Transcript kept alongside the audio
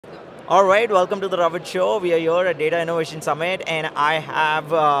All right, welcome to the Ravit Show. We are here at Data Innovation Summit, and I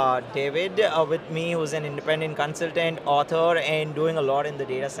have David with me, who's an independent consultant, author, and doing a lot in the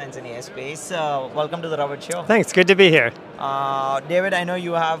data science and AI space. Welcome to the Ravit Show. Thanks, good to be here. David, I know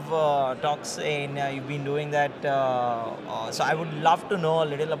you have talks and you've been doing that, so I would love to know a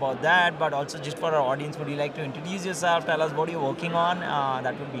little about that, but also just for our audience, would you like to introduce yourself, tell us what you're working on?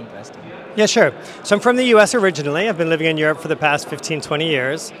 That would be interesting. Yeah, sure. So I'm from the US originally. I've been living in Europe for the past 15, 20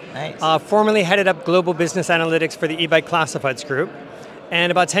 years. Nice. Formerly headed up global business analytics for the eBay Classifieds group.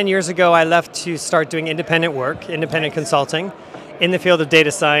 And about 10 years ago, I left to start doing independent work, independent consulting, in the field of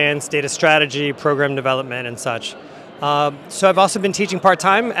data science, data strategy, program development, and such. So I've also been teaching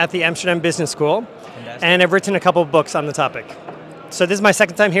part-time at the Amsterdam Business School, and I've written a couple of books on the topic. So this is my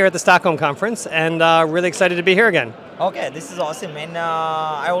second time here at the Stockholm conference, and really excited to be here again. Okay, this is awesome, and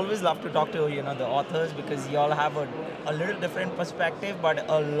I always love to talk to the authors because you all have a little different perspective, but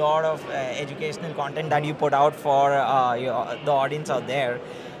a lot of educational content that you put out for the audience out there.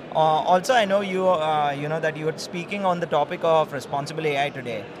 Also, I know you that you were speaking on the topic of responsible AI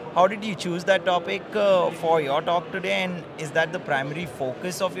today. How did you choose that topic for your talk today, and is that the primary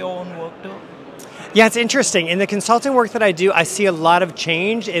focus of your own work too? Yeah, it's interesting. In the consulting work that I do, I see a lot of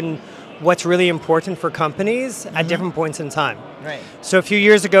change in what's really important for companies at different points in time. Right. So a few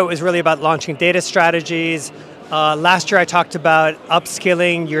years ago, it was really about launching data strategies. Last year, I talked about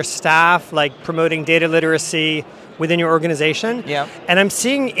upskilling your staff, like promoting data literacy within your organization. Yeah. And I'm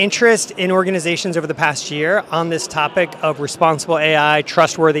seeing interest in organizations over the past year on this topic of responsible AI,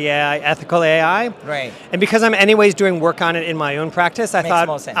 trustworthy AI, ethical AI. Right. And because I'm anyways doing work on it in my own practice, I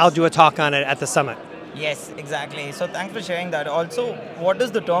thought I'll do a talk on it at the summit. Yes, exactly. So thanks for sharing that. Also, what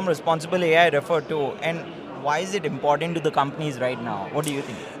does the term responsible AI refer to, and why is it important to the companies right now? What do you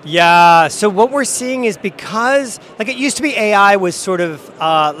think? Yeah, so what we're seeing is because, like it used to be AI was sort of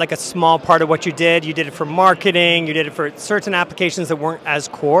like a small part of what you did. You did it for marketing, you did it for certain applications that weren't as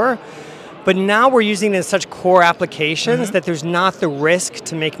core. But now we're using it in such core applications that there's not the risk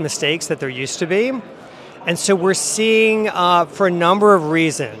to make mistakes that there used to be. And so we're seeing, for a number of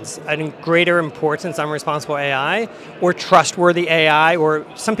reasons, a greater importance on responsible AI, or trustworthy AI, or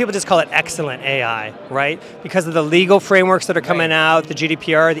some people just call it excellent AI, right? Because of the legal frameworks that are coming out, the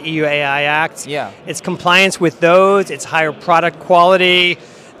GDPR, the EU AI Act. Yeah. It's compliance with those, it's higher product quality,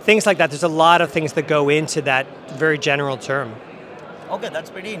 things like that. There's a lot of things that go into that very general term. Okay,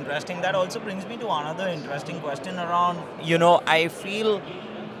 that's pretty interesting. That also brings me to another interesting question around, I feel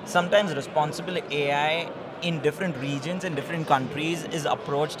sometimes responsible AI in different regions and different countries is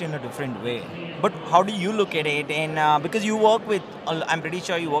approached in a different way. But how do you look at it? And because you work with, I'm pretty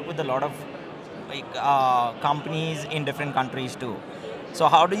sure you work with a lot of companies in different countries too. So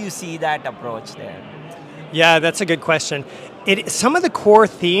how do you see that approach there? Yeah, that's a good question. Some of the core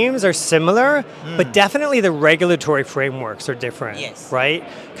themes are similar, but definitely the regulatory frameworks are different, right?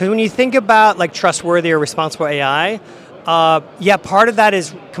 Because when you think about like trustworthy or responsible AI, yeah, part of that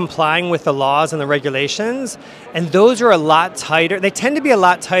is complying with the laws and the regulations, and those are a lot tighter. They tend to be a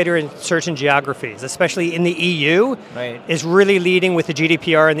lot tighter in certain geographies, especially in the EU, is really leading with the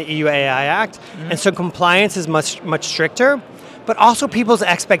GDPR and the EU AI Act, and so compliance is much stricter, but also people's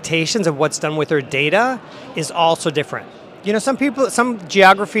expectations of what's done with their data is also different. Some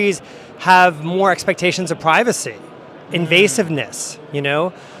geographies have more expectations of privacy, invasiveness,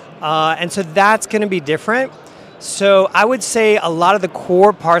 and so that's going to be different. So I would say a lot of the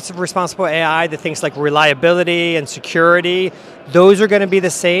core parts of responsible AI, the things like reliability and security, those are going to be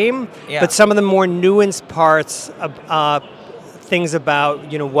the same. Yeah. But some of the more nuanced parts, things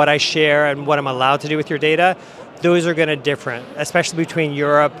about what I share and what I'm allowed to do with your data, those are going to different, especially between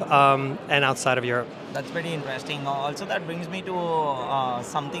Europe and outside of Europe. That's pretty interesting. Also, that brings me to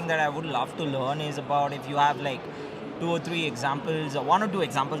something that I would love to learn is about if you have like 2 or 3 examples, or 1 or 2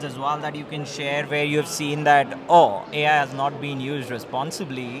 examples as well that you can share where you've seen that, AI has not been used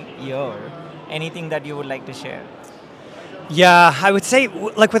responsibly here. Anything that you would like to share? Yeah, I would say,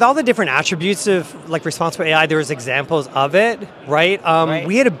 like with all the different attributes of like responsible AI, there's examples of it, right?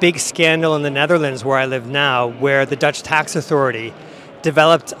 We had a big scandal in the Netherlands where I live now, where the Dutch tax authority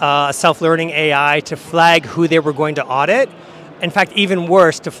developed a self-learning AI to flag who they were going to audit. In fact, even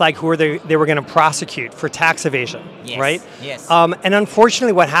worse, to flag who they were going to prosecute for tax evasion, right? Yes. And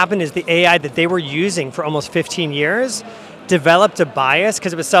unfortunately, what happened is the AI that they were using for almost 15 years developed a bias,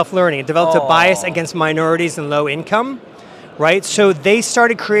 because it was self-learning, it developed a bias against minorities and low income, right? So they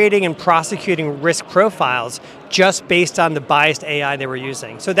started creating and prosecuting risk profiles just based on the biased AI they were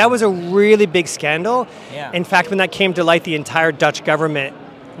using. So that was a really big scandal. Yeah. In fact, when that came to light, the entire Dutch government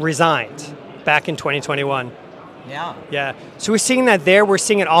resigned back in 2021. Yeah. Yeah. So we're seeing that there. We're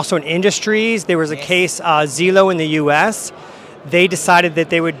seeing it also in industries. There was a case, Zillow in the US. They decided that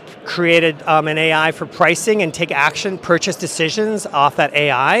they would create an AI for pricing and take action, purchase decisions off that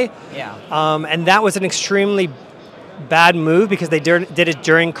AI. Yeah. And that was an extremely bad move because they did it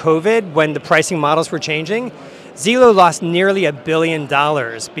during COVID when the pricing models were changing. Zillow lost nearly $1 billion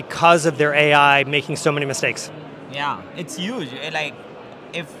because of their AI making so many mistakes. Yeah, it's huge. Like,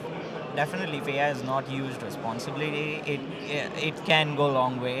 if AI is not used responsibly, it can go a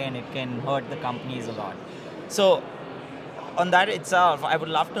long way and it can hurt the companies a lot. So, on that itself, I would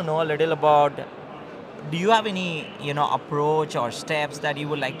love to know a little about. Do you have any, approach or steps that you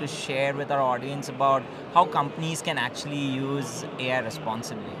would like to share with our audience about how companies can actually use AI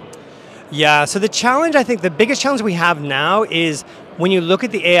responsibly? Yeah, so the challenge, I think the biggest challenge we have now is when you look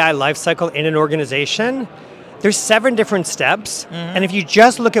at the AI lifecycle in an organization, there's 7 different steps. And if you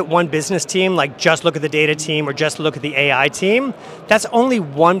just look at one business team, like just look at the data team or just look at the AI team, that's only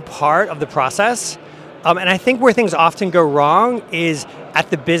one part of the process. And I think where things often go wrong is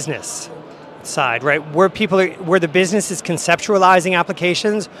at the business side, right? Where the business is conceptualizing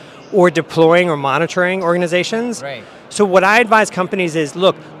applications or deploying or monitoring organizations. Right. So what I advise companies is,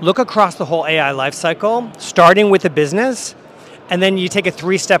 look across the whole AI lifecycle, starting with the business, and then you take a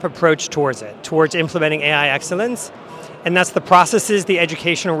 3-step approach towards it, towards implementing AI excellence. And that's the processes, the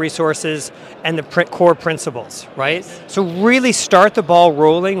educational resources, and the core principles, right? So really start the ball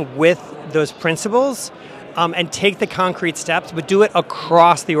rolling with those principles and take the concrete steps, but do it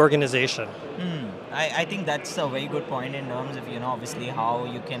across the organization. I think that's a very good point in terms of, obviously how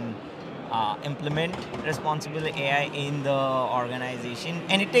you can implement responsible AI in the organization.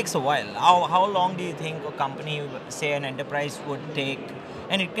 And it takes a while. How long do you think a company, say an enterprise, would take?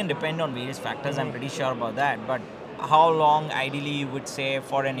 And it can depend on various factors, I'm pretty sure about that. But how long ideally you would say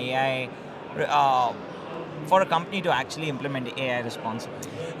for an AI, for a company to actually implement AI responsibly?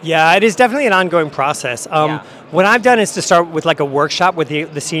 Yeah, it is definitely an ongoing process. What I've done is to start with like a workshop with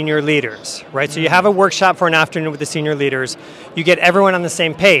the senior leaders, right? So you have a workshop for an afternoon with the senior leaders. You get everyone on the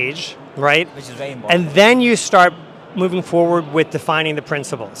same page, right? Which is very important. And then you start moving forward with defining the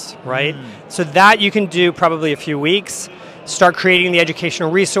principles, right? So that you can do probably a few weeks. Start creating the educational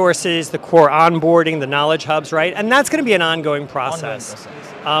resources, the core onboarding, the knowledge hubs, right? And that's going to be an ongoing process.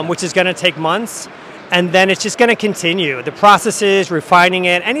 Which is going to take months. And then it's just going to continue. The processes, refining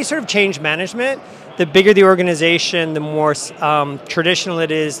it, any sort of change management, the bigger the organization, the more traditional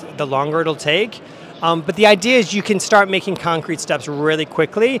it is, the longer it'll take. But the idea is you can start making concrete steps really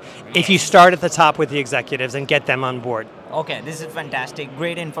quickly if you start at the top with the executives and get them on board. Okay, this is fantastic.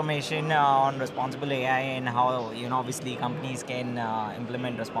 Great information on responsible AI and how obviously companies can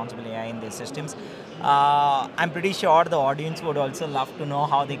implement responsible AI in their systems. I'm pretty sure the audience would also love to know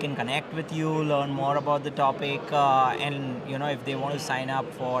how they can connect with you, learn more about the topic, and if they want to sign up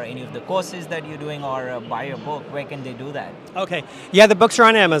for any of the courses that you're doing or buy your book, where can they do that? Okay, yeah, the books are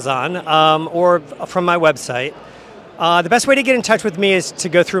on Amazon or from my website. The best way to get in touch with me is to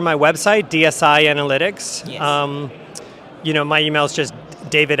go through my website, DSI Analytics. Yes. My email is just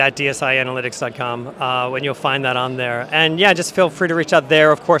david@dsianalytics.com, when you'll find that on there. And yeah, just feel free to reach out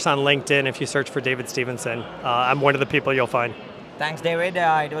there, of course, on LinkedIn if you search for David Stephenson. I'm one of the people you'll find. Thanks, David.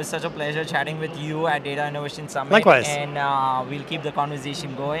 It was such a pleasure chatting with you at Data Innovation Summit. Likewise. And we'll keep the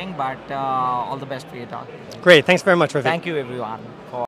conversation going, but all the best for your talk. Great. Thanks very much, Ravit. Thank you, everyone.